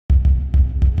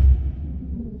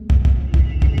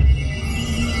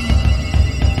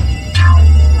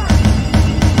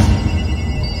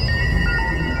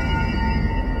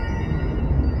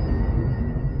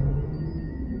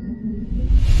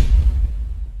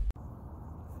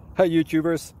Hi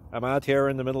YouTubers, I'm out here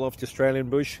in the middle of the Australian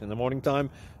bush in the morning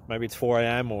time. Maybe it's 4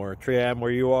 a.m. or 3 a.m.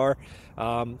 where you are.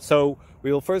 So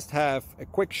we'll first have a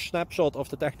quick snapshot of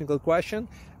the technical question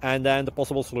and then the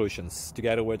possible solutions,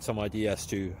 together with some ideas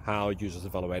to how users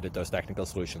evaluated those technical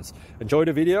solutions. Enjoy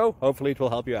the video, hopefully it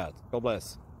will help you out. God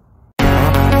bless.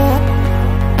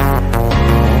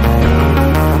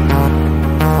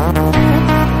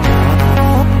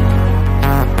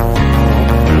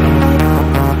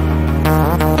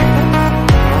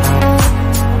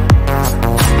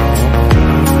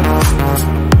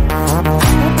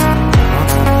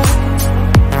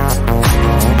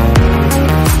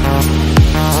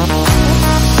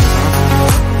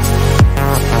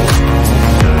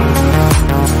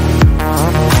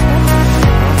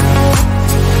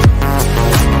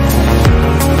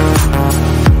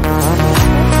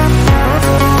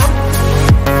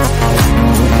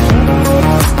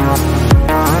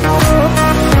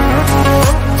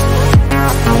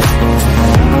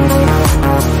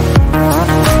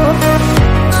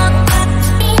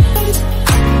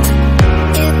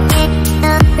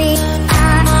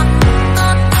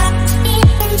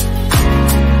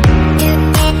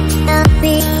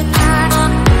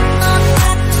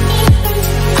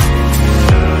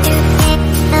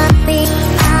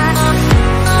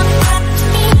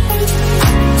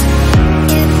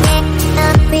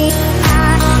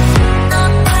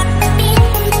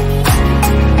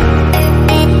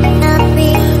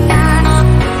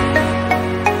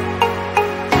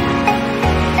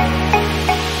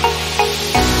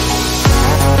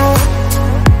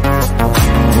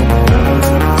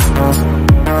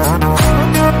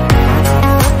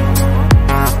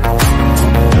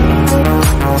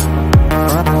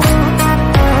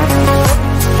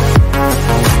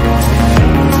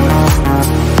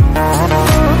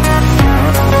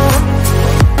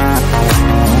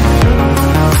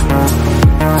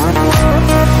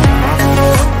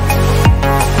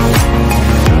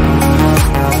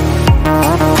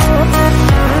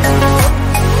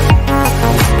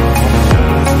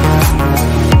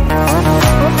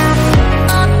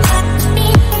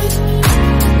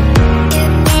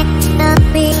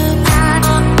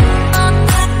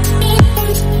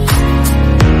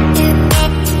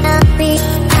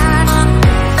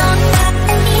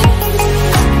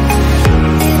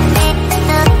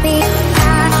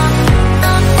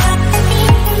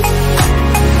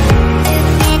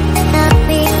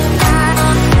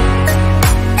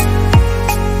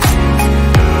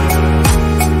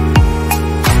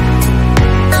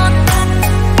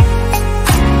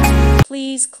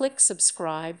 Please click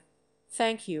subscribe.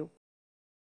 Thank you.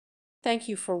 Thank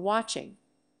you for watching.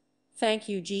 Thank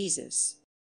you, Jesus.